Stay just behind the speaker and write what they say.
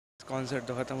Concert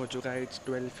तो ख़त्म हो चुका है। It's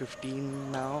 12:15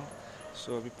 now.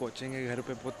 सो अभी पहुँचेंगे घर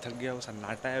पे। बहुत थक गया, वो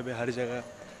सन्नाटा है अभी हर जगह।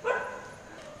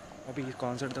 अभी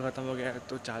कॉन्सर्ट तो ख़त्म हो गया है,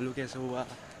 तो चालू कैसे हुआ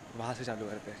वहाँ से चालू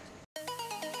करते हैं।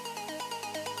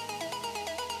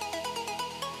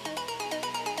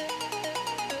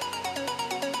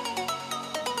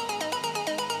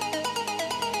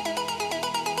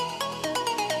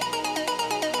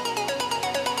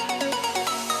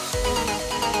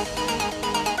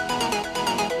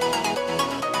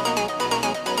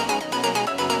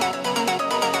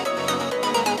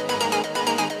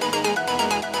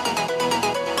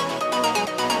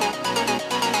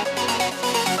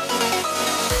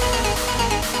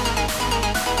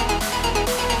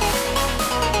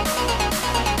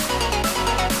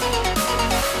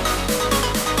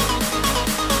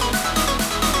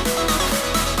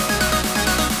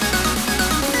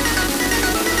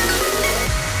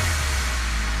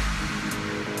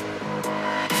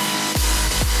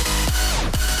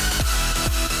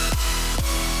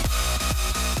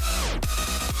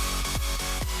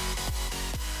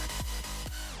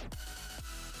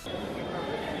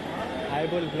 हाय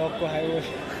बोल, ब्लॉग को हाय बोल।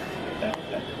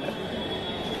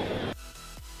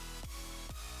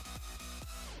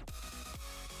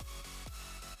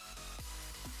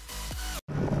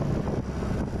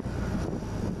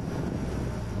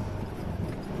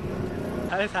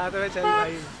 अरे साथ में चल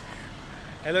भाई।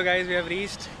 Hello guys, we have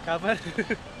reached कहाँ पर?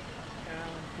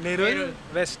 नेहरू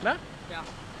वेस्ट ना?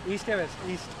 ईस्ट है वेस्ट?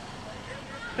 ईस्ट।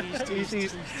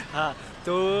 हाँ,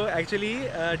 तो एक्चुअली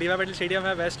डीवा पेटल स्टेडियम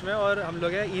है वेस्ट में और हम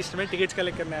लोग हैं ईस्ट में। टिकट्स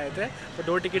कलेक्ट करने आए थे, तो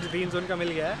 2 टिकट्स ग्रीन जोन का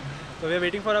मिल गया है। तो we are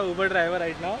waiting for a Uber driver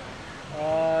right now.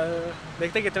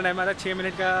 देखते हैं कितना टाइम आता है। 6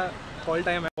 मिनट का कॉल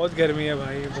टाइम है। बहुत गर्मी है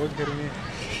भाई, बहुत गर्मी है।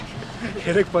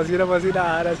 फिर एक पसीना पसीना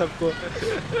आ रहा है सबको।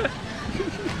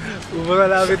 उबर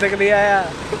वाला अभी तक नहीं आया।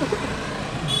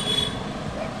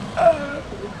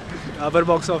 यहाँ पर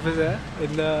बॉक्स ऑफिस है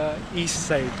इन द ईस्ट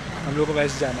साइड। हम लोग को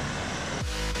वेस्ट जाना है।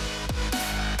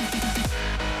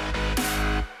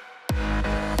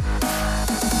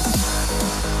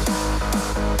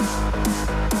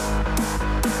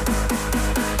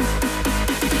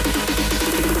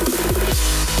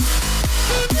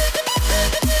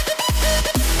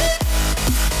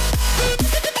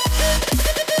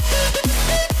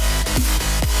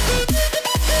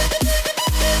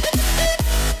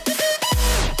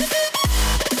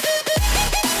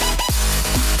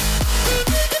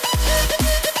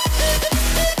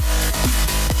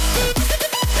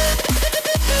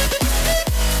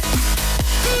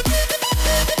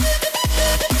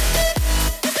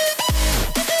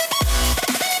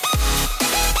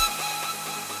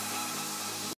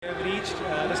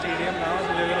 The stadium now,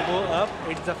 so we're gonna go up.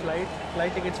 It's the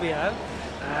flight tickets we have,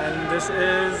 and this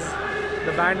is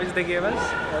the band which they gave us.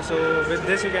 So with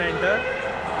this you can enter,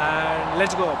 and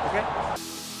let's go up. Okay.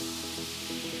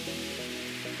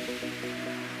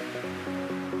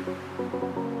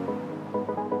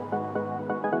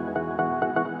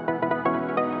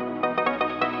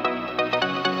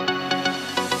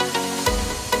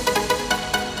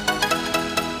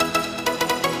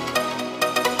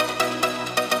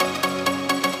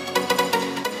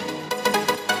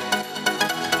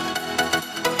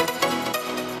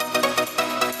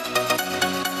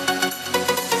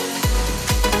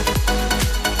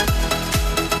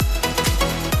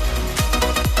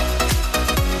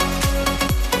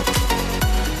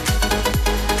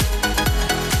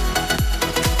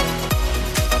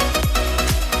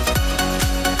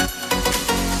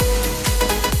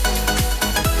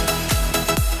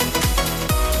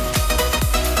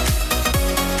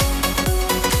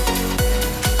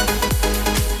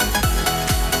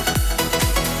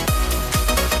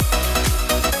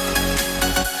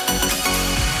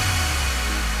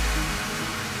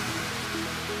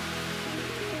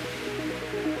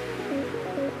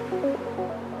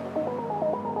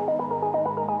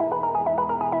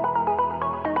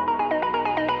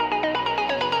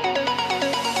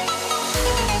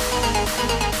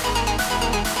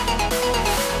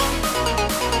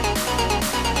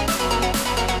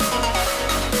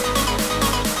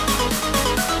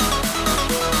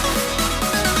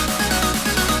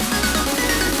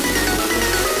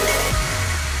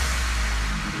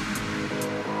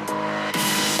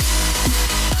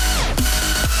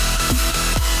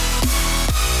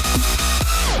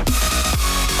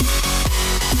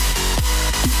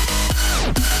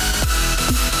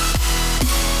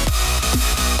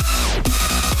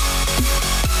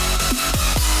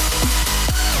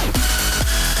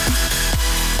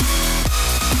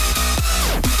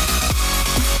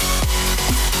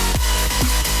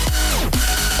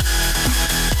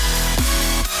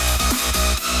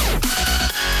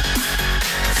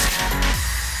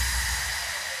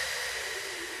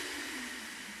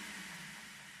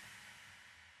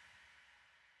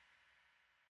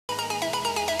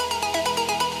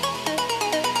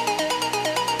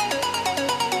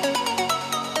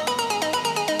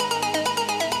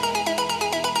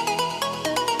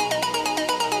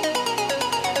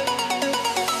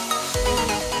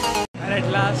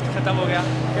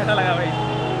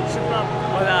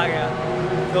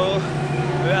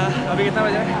 कितना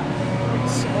बजा है?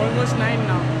 Almost 9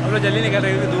 ना। हम लोग जल्दी निकल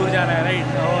रहे हैं, दूर जाना है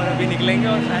राइट, और अभी निकलेंगे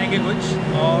और खाएंगे कुछ,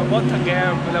 और बहुत थक गए हैं,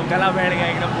 मतलब गला बैठ गया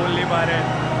एकदम, बोल नहीं पा रहे,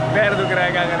 पैर दुख रहा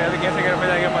है, क्या कर रहे हैं, तो कैसे घर पे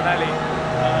जाके पता नहीं।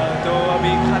 तो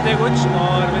अभी खाते कुछ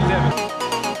और मिलते हैं।